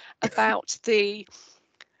you about the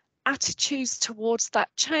attitudes towards that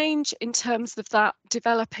change in terms of that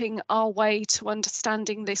developing our way to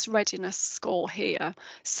understanding this readiness score here.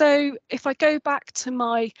 So if I go back to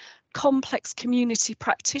my complex community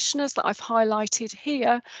practitioners that I've highlighted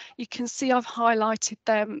here, you can see I've highlighted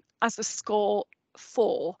them as a score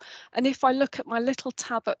 4. And if I look at my little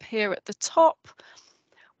tab up here at the top,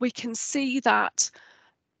 we can see that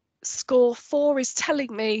score 4 is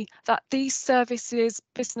telling me that these services,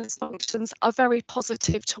 business functions are very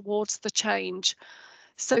positive towards the change.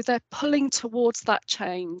 So they're pulling towards that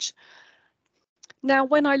change. Now,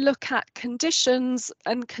 when I look at conditions,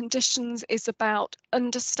 and conditions is about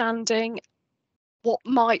understanding what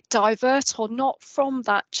might divert or not from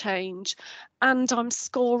that change. And I'm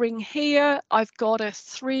scoring here, I've got a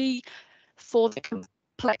 3 for the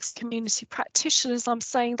complex community practitioners. I'm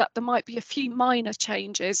saying that there might be a few minor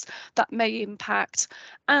changes that may impact.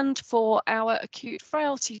 And for our acute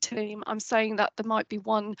frailty team, I'm saying that there might be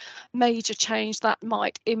one major change that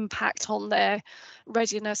might impact on their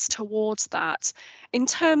readiness towards that. In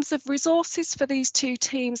terms of resources for these two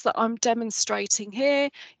teams that I'm demonstrating here,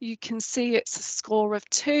 you can see it's a score of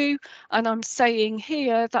 2, and I'm saying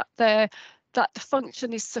here that the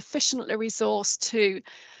function is sufficiently resourced to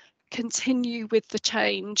continue with the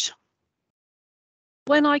change.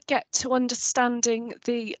 When I get to understanding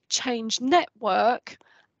the change network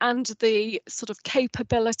and the sort of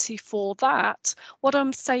capability for that, what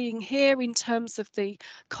I'm saying here in terms of the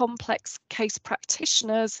complex case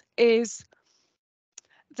practitioners is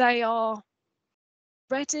they are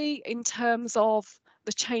ready in terms of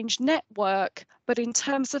the change network, but in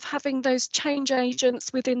terms of having those change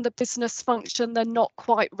agents within the business function, they're not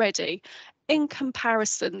quite ready. In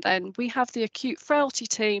comparison, then, we have the acute frailty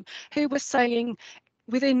team who were saying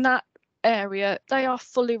within that area, they are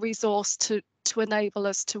fully resourced to enable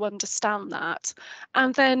us to understand that.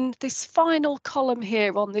 And then this final column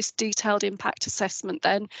here on this detailed impact assessment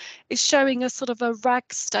then is showing a sort of a RAG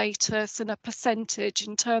status and a percentage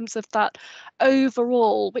in terms of that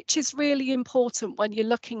overall, which is really important when you're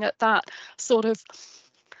looking at that sort of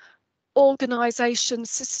organisation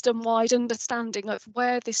system-wide understanding of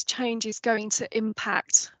where this change is going to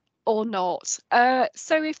impact or not.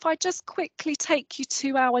 So if I just quickly take you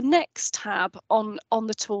to our next tab on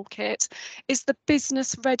the toolkit, is the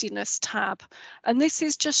business readiness tab. And this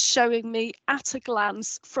is just showing me at a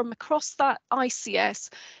glance from across that ICS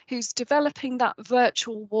who's developing that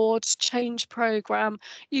virtual wards change programme.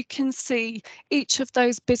 You can see each of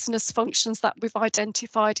those business functions that we've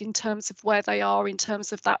identified in terms of where they are in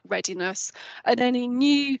terms of that readiness, and any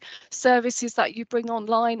new services that you bring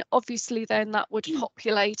online, obviously then that would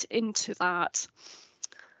populate into that.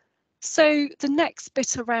 So the next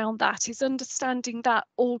bit around that is understanding that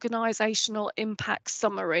organisational impact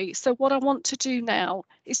summary. So what I want to do now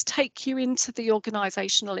is take you into the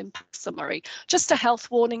organisational impact summary. Just a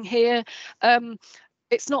health warning here.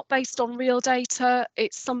 It's not based on real data.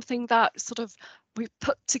 It's something that sort of we've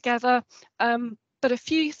put together. But a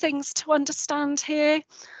few things to understand here.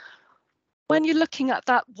 When you're looking at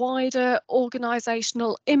that wider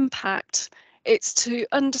organisational impact, it's to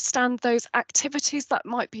understand those activities that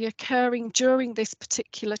might be occurring during this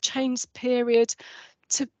particular change period,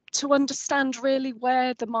 to understand really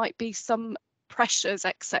where there might be some pressures,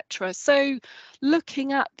 etc. So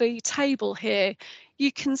looking at the table here,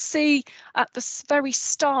 you can see at the very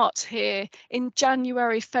start here in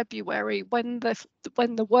January, February, when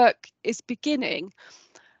the work is beginning,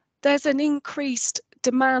 there's an increased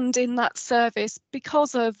demand in that service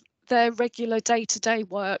because of their regular day-to-day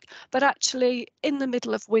work, but actually in the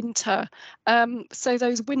middle of winter, so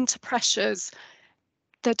those winter pressures,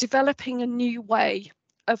 they're developing a new way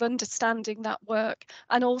of understanding that work,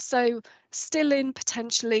 and also still in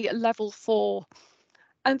potentially a level 4.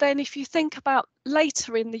 And then if you think about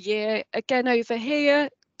later in the year, again over here,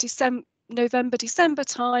 November, December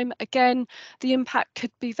time, again, the impact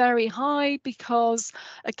could be very high because,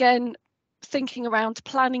 again, thinking around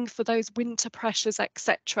planning for those winter pressures,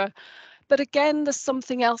 etc. But again, there's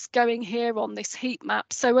something else going here on this heat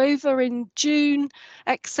map. So over in June,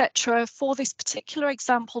 etc., for this particular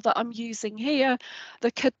example that I'm using here,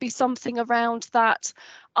 there could be something around that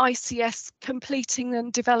ICS completing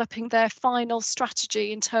and developing their final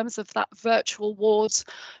strategy in terms of that virtual wards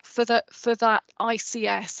for that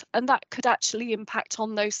ICS, and that could actually impact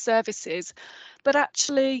on those services. But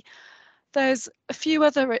actually, there's a few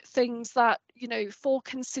other things that, you know, for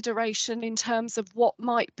consideration in terms of what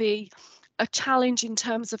might be a challenge in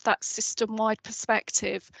terms of that system-wide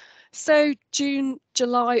perspective. So June,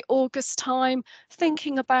 July, August time,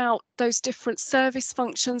 thinking about those different service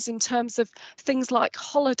functions in terms of things like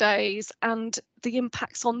holidays and the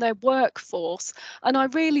impacts on their workforce. And I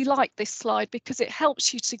really like this slide because it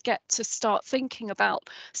helps you to get to start thinking about,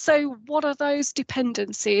 so what are those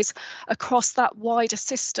dependencies across that wider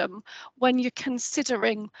system when you're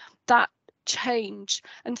considering that change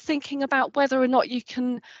and thinking about whether or not you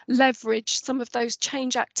can leverage some of those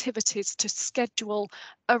change activities to schedule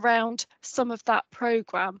around some of that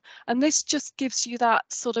programme. And this just gives you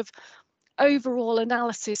that sort of overall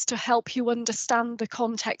analysis to help you understand the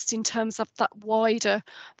context in terms of that wider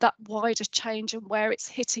change and where it's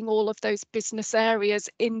hitting all of those business areas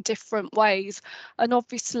in different ways. And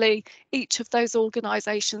obviously each of those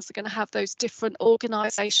organisations are going to have those different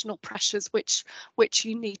organisational pressures which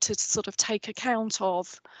you need to sort of take account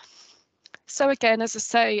of. So again, as I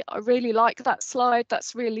say, I really like that slide.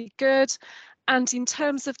 That's really good. And in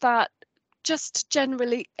terms of that, just to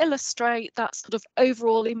generally illustrate that sort of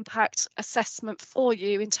overall impact assessment for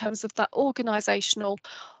you in terms of that organisational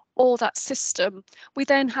or that system, we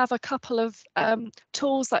then have a couple of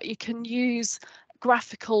tools that you can use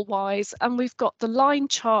graphical wise, and we've got the line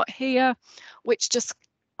chart here which just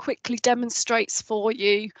quickly demonstrates for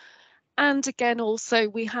you, and again also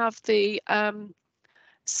we have the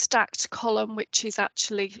stacked column which is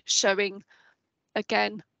actually showing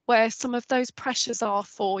again where some of those pressures are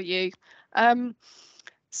for you.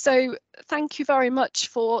 So thank you very much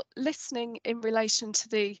for listening in relation to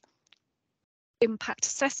the impact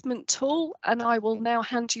assessment tool, and I will now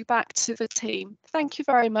hand you back to the team. Thank you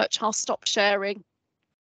very much. I'll stop sharing.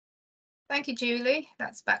 Thank you, Julie.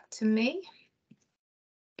 That's back to me.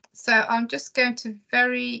 So I'm just going to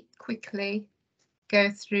very quickly go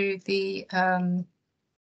through the when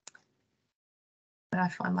I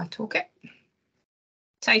find my toolkit,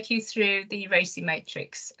 take you through the RACI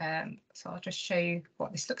matrix. So I'll just show you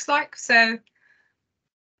what this looks like. So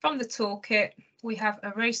from the toolkit, we have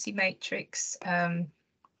a RACI matrix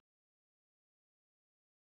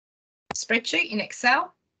spreadsheet in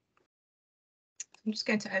Excel. I'm just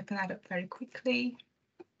going to open that up very quickly.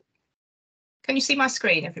 Can you see my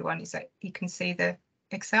screen, everyone? Is that you can see the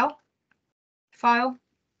Excel file?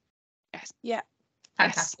 Yes. Yeah.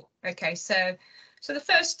 Fantastic. Yes. Okay, so the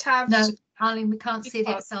first tab. No, Arlene, we can't see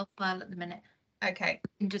the Excel file at the minute. Okay.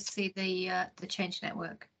 You can just see the change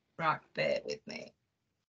network. Right, bear with me.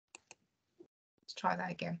 Let's try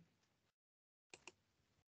that again.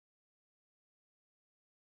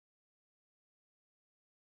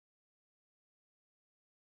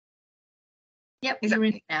 Yep, you're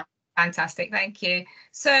in now. Fantastic, thank you.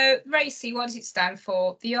 So RACI, what does it stand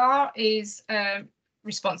for? The R is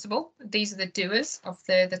responsible. These are the doers of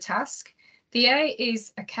the task. The A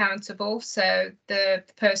is accountable, so the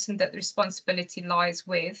person that the responsibility lies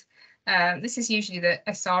with. This is usually the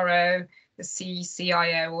SRO, the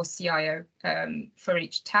CIO or CIO for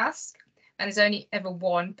each task. And there's only ever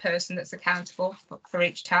one person that's accountable for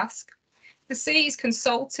each task. The C is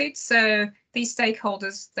consulted, so these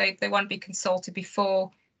stakeholders, they want to be consulted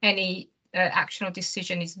before any action or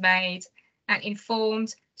decision is made, and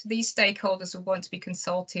informed. So these stakeholders will want to be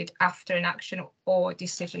consulted after an action or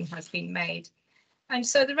decision has been made. And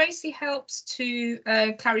so the RACI helps to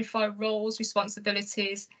clarify roles,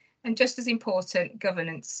 responsibilities, and just as important,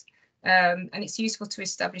 governance. And it's useful to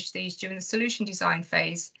establish these during the solution design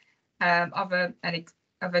phase of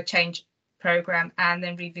a change programme and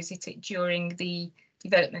then revisit it during the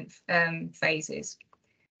development phases.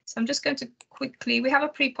 So I'm just going to quickly, we have a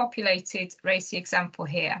pre-populated RACI example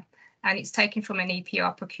here, and it's taken from an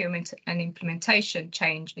EPR procurement and implementation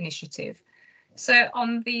change initiative. So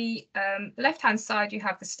on the left-hand side, you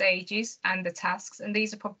have the stages and the tasks, and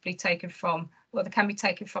these are probably taken from, well, they can be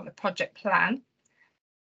taken from the project plan.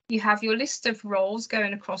 You have your list of roles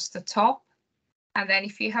going across the top, and then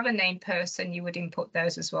if you have a named person, you would input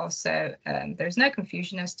those as well. So there is no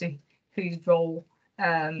confusion as to whose role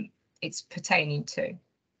it's pertaining to.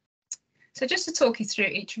 So just to talk you through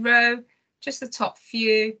each row, just the top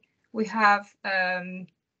few, we have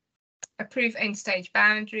approved end stage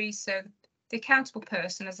boundaries. So the accountable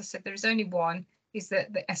person, as I said, there is only one, is the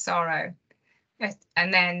SRO.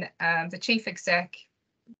 And then the chief exec,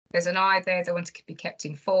 there's an I there, they want to be kept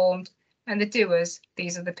informed. And the doers,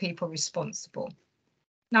 these are the people responsible.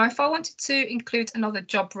 Now, if I wanted to include another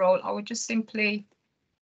job role, I would just simply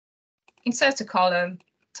insert a column,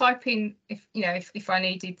 type in, if I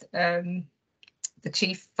needed the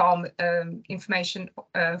chief information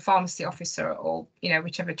pharmacy officer, or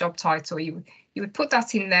whichever job title, you would put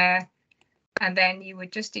that in there, and then you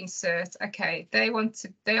would just insert, okay,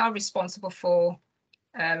 they are responsible for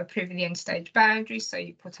approving the end stage boundaries, so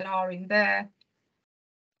you put an R in there,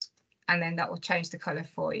 and then that will change the colour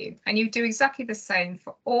for you. And you do exactly the same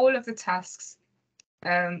for all of the tasks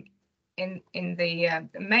in the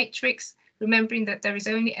matrix, remembering that there is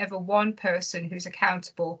only ever one person who's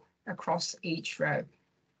accountable across each row.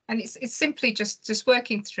 And it's simply just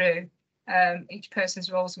working through each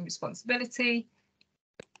person's roles and responsibility.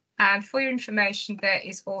 And for your information, there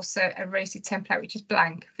is also a RACI template which is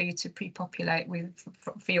blank for you to pre-populate with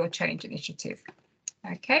for your change initiative.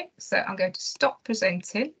 Okay, so I'm going to stop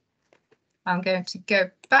presenting. I'm going to go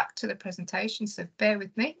back to the presentation, so bear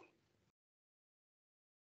with me.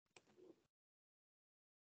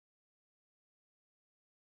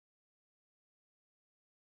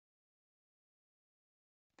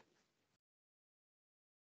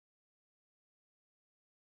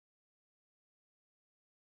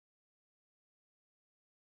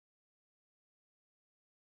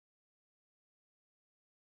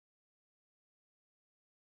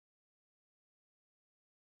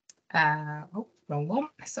 Oh, wrong one,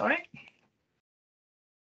 sorry.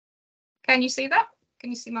 Can you see that?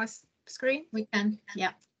 Can you see my screen? We can,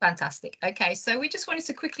 yeah. Fantastic. Okay, so we just wanted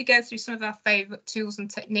to quickly go through some of our favourite tools and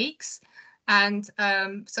techniques. And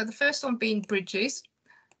so the first one being bridges.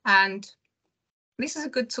 And this is a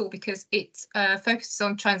good tool because it focuses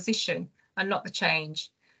on transition and not the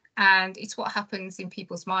change. And it's what happens in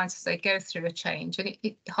people's minds as they go through a change. And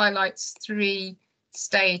it highlights 3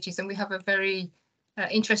 stages. And we have a very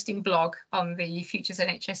interesting blog on the Futures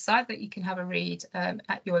NHS site that you can have a read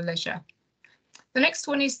at your leisure. The next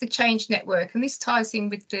one is the change network, and this ties in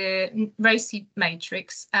with the RACI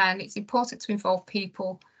matrix, and it's important to involve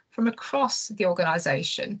people from across the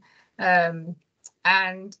organisation. And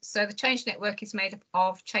so the change network is made up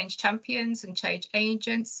of change champions and change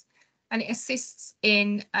agents, and it assists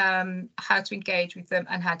in how to engage with them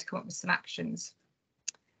and how to come up with some actions.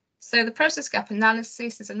 So the process gap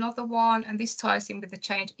analysis is another one, and this ties in with the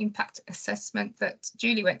change impact assessment that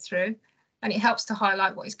Jooli went through, and it helps to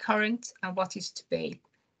highlight what is current and what is to be.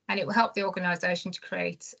 And it will help the organisation to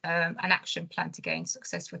create an action plan to gain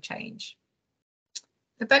successful change.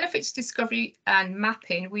 The benefits discovery and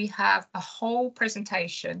mapping, we have a whole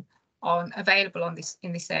presentation available on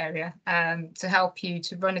in this area to help you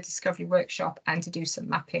to run a discovery workshop and to do some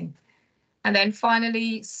mapping. And then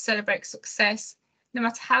finally, celebrate success. No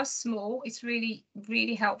matter how small, it's really,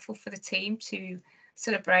 really helpful for the team to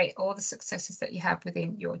celebrate all the successes that you have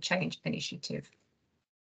within your change initiative.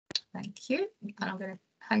 Thank you. And I'm going to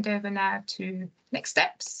hand over now to next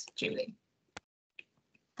steps, Jooli.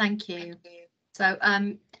 Thank you. So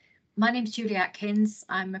my name is Jooli Atkins.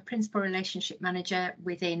 I'm a Principal Relationship Manager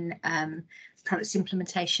within Products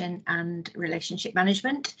Implementation and Relationship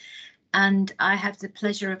Management. And I have the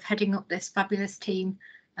pleasure of heading up this fabulous team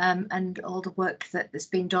and all the work that's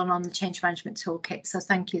been done on the Change Management Toolkit. So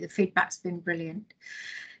thank you. The feedback's been brilliant.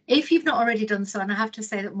 If you've not already done so, and I have to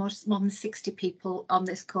say that more than 60 people on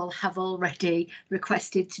this call have already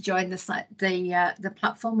requested to join the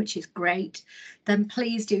platform, which is great, then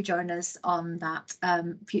please do join us on that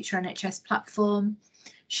Future NHS platform.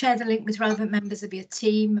 Share the link with relevant members of your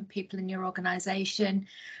team and people in your organisation.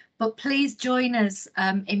 But please join us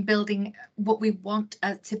in building what we want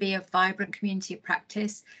to be a vibrant community of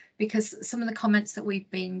practice, because some of the comments that we've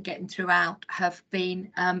been getting throughout have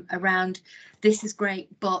been around this is great,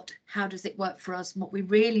 but how does it work for us? And what we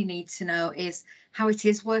really need to know is how it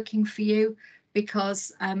is working for you,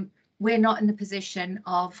 because we're not in the position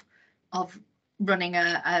of running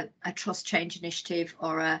a trust change initiative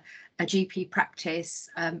or a GP practice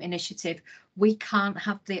initiative. We can't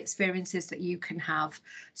have the experiences that you can have.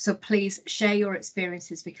 So please share your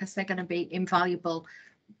experiences, because they're going to be invaluable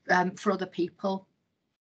for other people.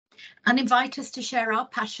 And invite us to share our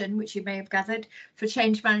passion, which you may have gathered, for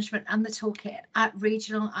change management and the toolkit at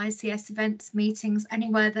regional ICS events, meetings,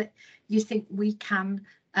 anywhere that you think we can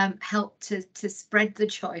help to spread the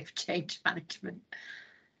joy of change management.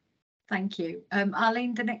 Thank you.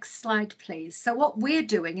 Arlene, the next slide, please. So what we're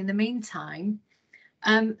doing in the meantime,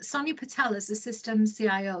 Sonia Patel, as the Systems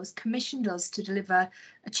CIO, has commissioned us to deliver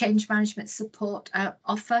a change management support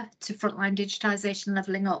offer to frontline digitisation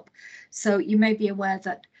levelling up. So you may be aware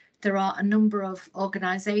that there are a number of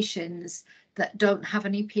organisations that don't have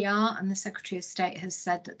an EPR, and the Secretary of State has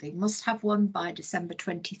said that they must have one by December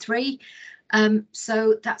 23.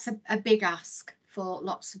 So that's a big ask for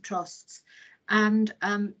lots of trusts. And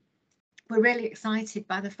we're really excited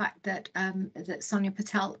by the fact that that Sonia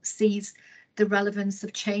Patel sees the relevance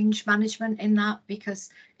of change management in that,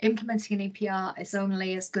 because implementing an EPR is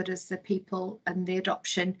only as good as the people and the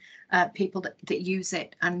adoption people that use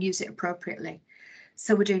it and use it appropriately.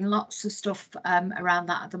 So we're doing lots of stuff around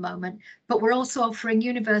that at the moment, but we're also offering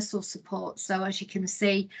universal support. So as you can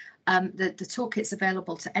see, the toolkit's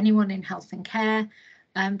available to anyone in health and care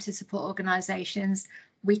to support organisations.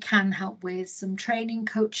 We can help with some training,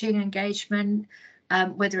 coaching, engagement,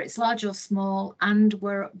 whether it's large or small, and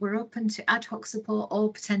we're open to ad hoc support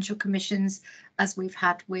or potential commissions, as we've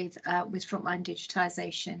had with frontline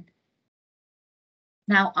digitisation.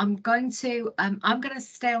 Now I'm going to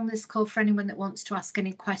stay on this call for anyone that wants to ask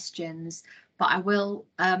any questions, but I will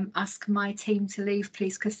ask my team to leave,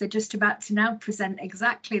 please, because they're just about to now present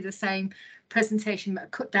exactly the same presentation, but a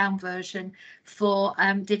cut down version for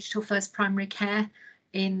Digital First Primary Care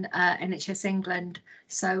in NHS England.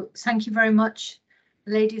 So thank you very much,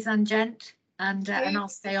 ladies and gent, and I'll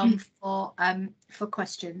stay on for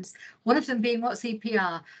questions. One of them being, what's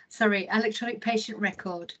EPR? Sorry, electronic patient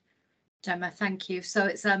record. Gemma, thank you. So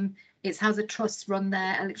it's how the trusts run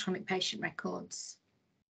their electronic patient records.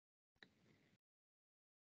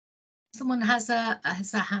 Someone has a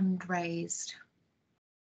hand raised.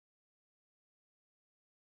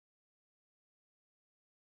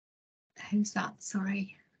 Who's that?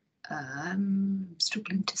 Sorry,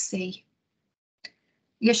 struggling to see.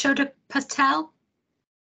 Yashoda Patel,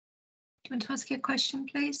 do you want to ask your question,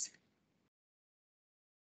 please?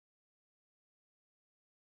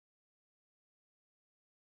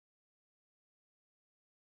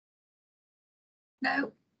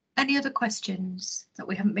 No. Any other questions that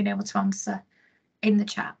we haven't been able to answer in the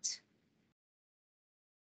chat?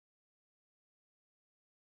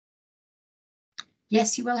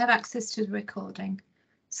 Yes, you will have access to the recording.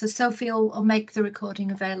 So Sophie will make the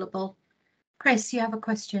recording available. Chris, you have a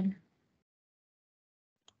question?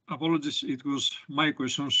 Apologies, it was my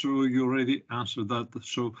question, so you already answered that.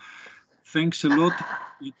 So thanks a lot.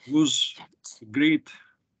 It was great.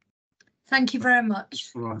 Thank you very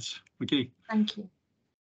much. For us. Okay. Thank you.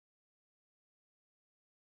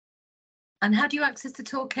 And how do you access the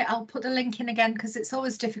toolkit? I'll put the link in again, because it's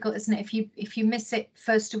always difficult, isn't it? If you miss it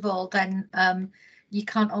first of all, then you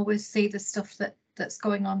can't always see the stuff that's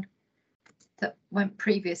going on that went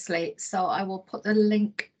previously. So I will put the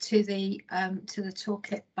link to the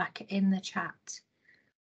toolkit back in the chat.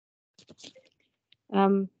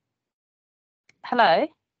 Hello.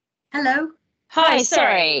 Hello. Hi.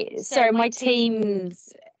 Sorry, my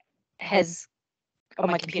Teams on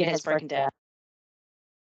my computer has broken down.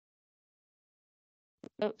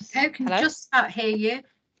 Oops. I can Hello? just about hear you.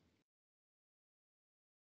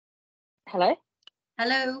 Hello.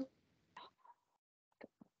 Hello.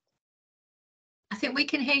 I think we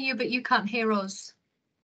can hear you, but you can't hear us.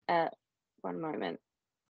 One moment.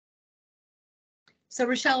 So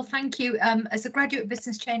Rochelle, thank you. As a graduate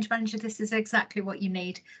business change manager, this is exactly what you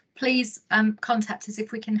need. Please contact us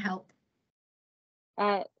if we can help.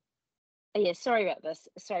 Yeah, sorry about this.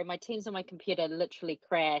 Sorry, my Teams on my computer literally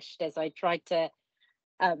crashed as I tried to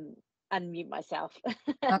unmute myself.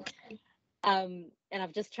 Okay. And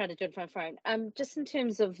I've just tried to do it from my phone. Just in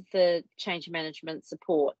terms of the change management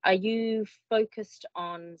support, are you focused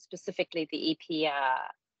on specifically the EPR?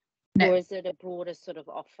 No. Or is it a broader sort of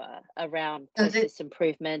offer around process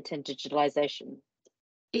improvement and digitalisation?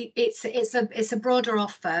 It's a broader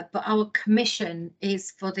offer, but our commission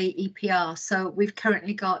is for the EPR. So we've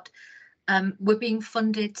currently got, we're being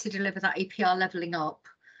funded to deliver that EPR levelling up,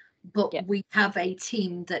 but we have a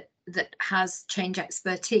team that has change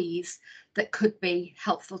expertise that could be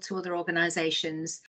helpful to other organisations.